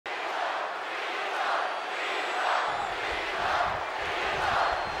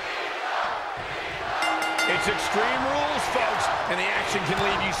It's Extreme Rules, folks, and the action can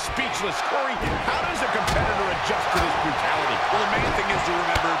leave you speechless. Corey, how does a competitor adjust to this brutality? Well, the main thing is to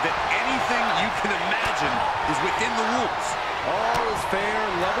remember that anything you can imagine is within the rules. All is fair,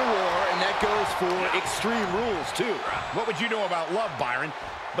 love or war, and that goes for Extreme Rules, too. What would you know about love, Byron?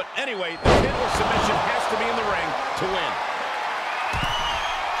 But anyway, the pin or submission has to be in the ring to win.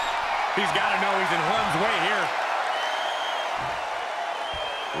 He's got to know he's in harm's way here.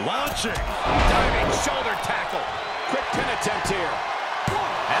 Launching. Diving shoulder tackle. Quick pin attempt here.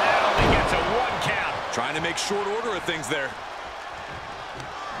 And that only gets a 1 count. Trying to make short order of things there.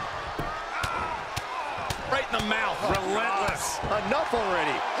 Right in the mouth. Relentless. Enough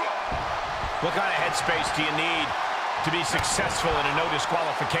already. What kind of headspace do you need to be successful in a no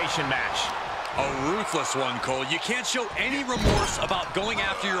disqualification match? A ruthless one, Cole. You can't show any remorse about going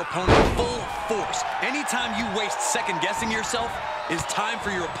after your opponent full force. Anytime you waste second-guessing yourself, it's time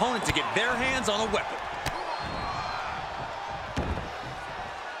for your opponent to get their hands on a weapon.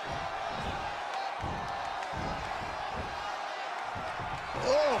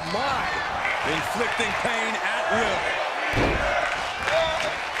 Oh, my. Inflicting pain at will.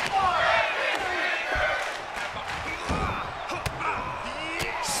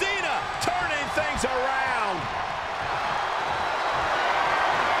 Cena turning things around.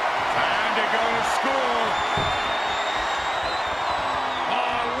 Time to go to school.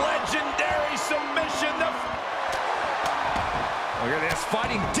 Oh, legendary submission. Look at this,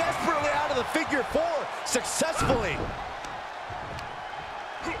 fighting desperately out of the figure 4, successfully.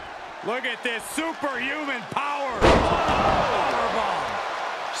 Look at this superhuman power. Powerbomb.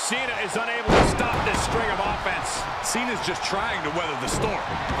 Cena is unable to stop this string of offense. Cena's just trying to weather the storm.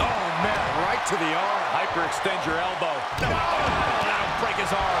 Oh, man, right to the arm. Hyperextend your elbow. Oh, that'll break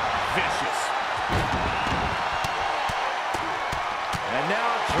his arm. Vicious. And now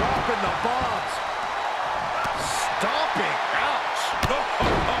dropping the bombs. Stomping. Ouch.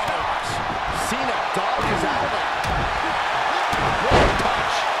 Ouch. Cena dodges out of that. What a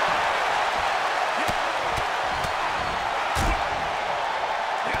touch.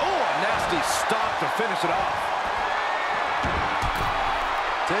 Stop to finish it off.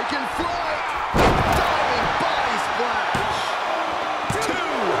 Taking flight. Diving body splash. 2.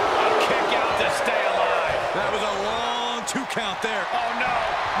 A kick out to stay alive. That was a long 2 count there. Oh, no.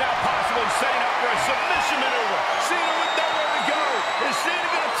 Now possibly setting up for a submission maneuver. Cena with nowhere to go. Is Cena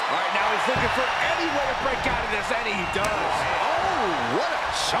going to... All right, now he's looking for any way to break out of this, and he does. Oh, what a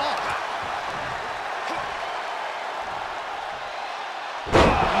chop.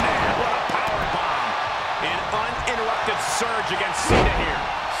 Uninterrupted surge against Cena here.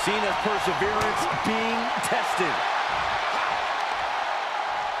 Cena's perseverance being tested.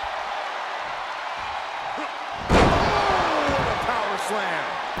 Oh, what a power slam.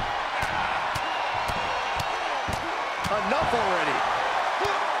 Enough already.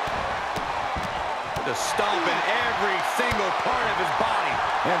 The stomp in every single part of his body.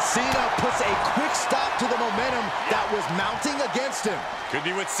 And Cena puts a quick stop to the momentum that was mounting against him. Could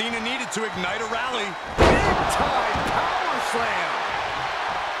be what Cena needed to ignite a rally. Big time power slam.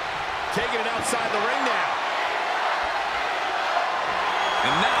 Taking it outside the ring now.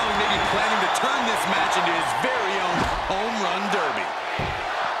 And now he may be planning to turn this match into his very own home run derby.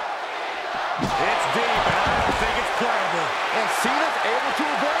 It's deep, and I don't think it's playable. And Cena's able to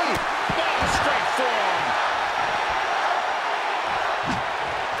evade. Oh, straight forearm.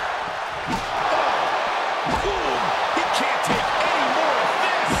 He can't take any more of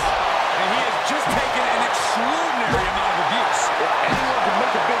this. And he has just taken an extraordinary amount of abuse. If anyone can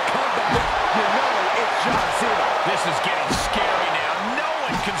make a big comeback, you know it's John Cena. This is getting scary now. No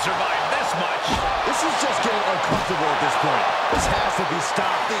one can survive this much. This is just getting uncomfortable at this point. This has to be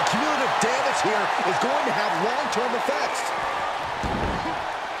stopped. The cumulative damage here is going to have long-term effects.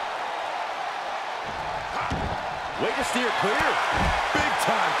 Way to steer clear. Big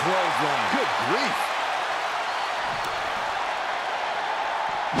time clothesline. Good grief.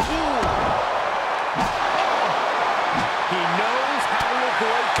 Ooh. He knows how to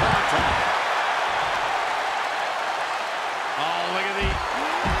avoid contact. Oh, look at the knee.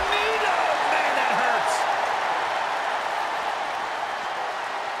 Oh, man, that hurts.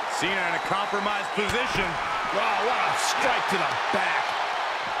 Cena in a compromised position. Oh, what a strike to the back.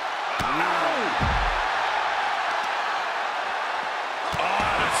 Ow.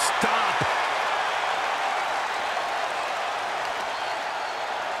 Stop.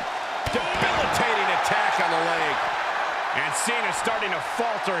 Debilitating attack on the leg. And Cena's starting to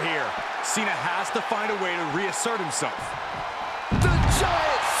falter here. Cena has to find a way to reassert himself. The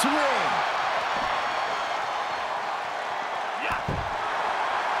giant swing.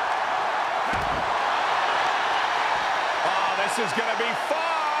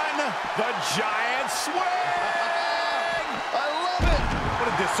 giant swing! I love it! What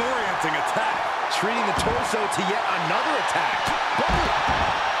a disorienting attack. Treating the torso to yet another attack. Boom!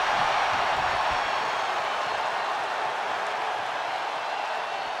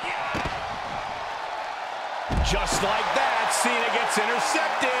 Just like that, Cena gets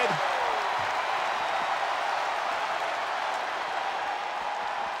intercepted.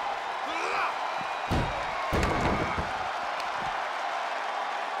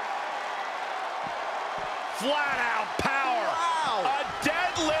 Flat out power. Wow. A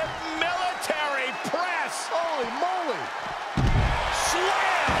deadlift military press. Holy moly!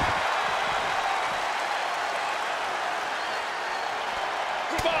 Slam.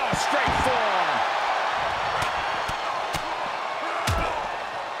 Oh, straight forearm.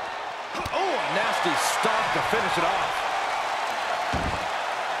 Oh, a nasty stomp to finish it off.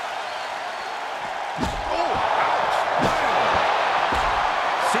 Oh, ouch!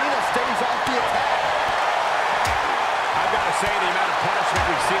 Cena stays off the attack. I've got to say, the amount of punishment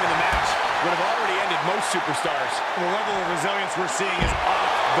we've seen in the match would have already ended most superstars. The level of resilience we're seeing is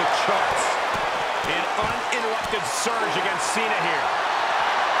off the charts. An uninterrupted surge against Cena here.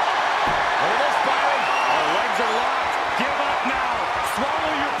 Look at this, Byron. Our legs are locked. Give up now.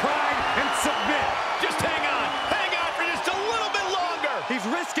 Swallow your pride and submit. Just hang on. Hang on for just a little bit longer. He's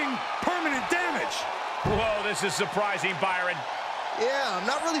risking permanent damage. Whoa, this is surprising, Byron. Yeah, I'm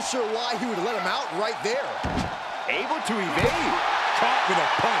not really sure why he would let him out right there. Able to evade. Caught with a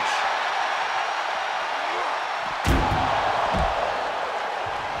punch.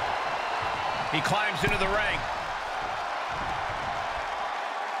 He climbs into the ring.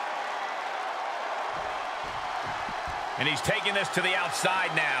 And he's taking this to the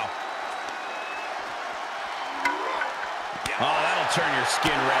outside now. Oh, that'll turn your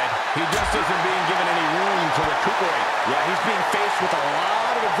skin red. He just isn't being given any room to recuperate. Yeah, he's being faced with a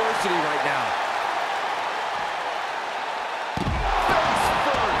lot of adversity right now. Face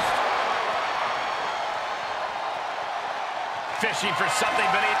first. Fishing for something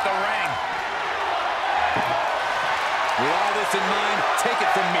beneath the ring. With all this in mind, take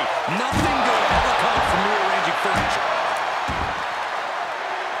it from me. Nothing good ever comes from rearranging furniture.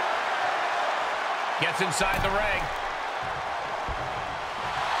 Gets inside the ring.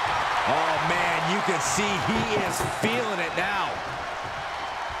 Oh, man, you can see he is feeling it now.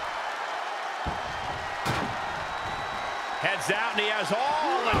 Heads out, and he has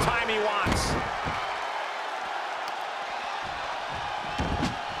all the time he wants.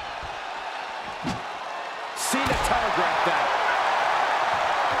 Cena telegraphed that.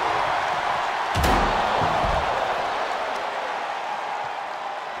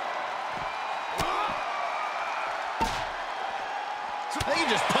 They can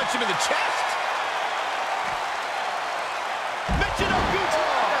just punch him in the chest.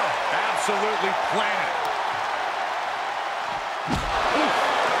 Absolutely planted.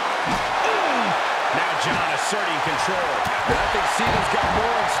 Now John asserting control. And I think Cena's got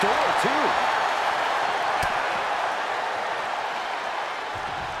more in store, too.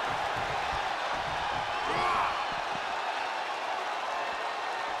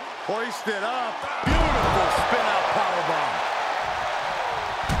 Hoisted up. Beautiful spin-out powerbomb.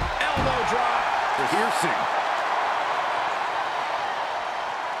 Elbow drop. Piercing.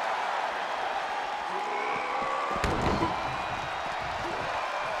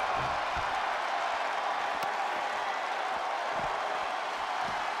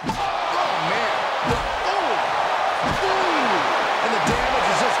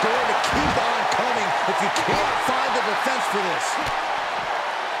 If you can't find the defense for this.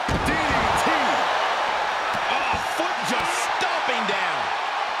 DDT. Oh, foot just stomping down.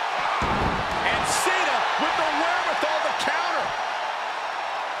 And Cena with the wherewithal to counter.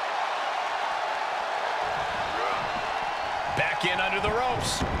 Back in under the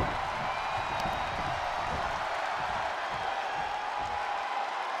ropes.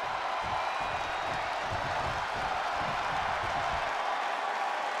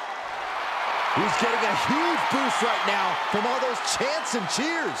 He's getting a huge boost right now from all those chants and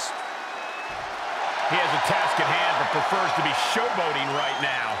cheers. He has a task at hand, but prefers to be showboating right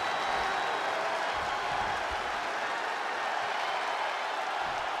now.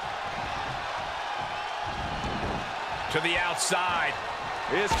 To the outside.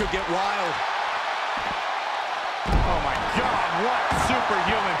 This could get wild. Oh, my God, what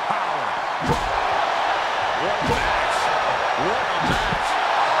superhuman power. What a match. What a match.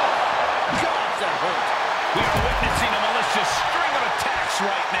 God, that hurt. We are witnessing a malicious string of attacks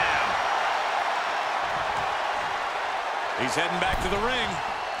right now. He's heading back to the ring.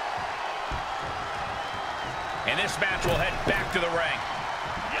 And this match will head back to the ring.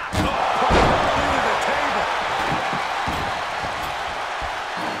 Oh,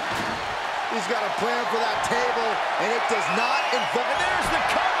 plan for that table, and it does not involve... And there's the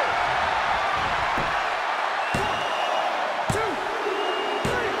cover! 1, 2,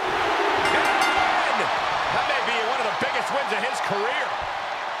 3. And that may be one of the biggest wins of his career.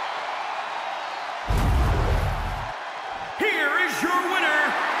 Here is your winner,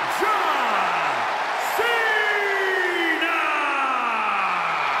 John Cena!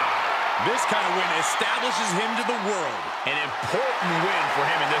 This kind of win establishes him to the world. An important win for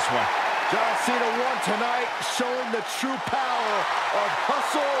him in this one. John Cena won tonight, showing the true power of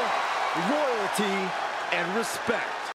hustle, loyalty, and respect.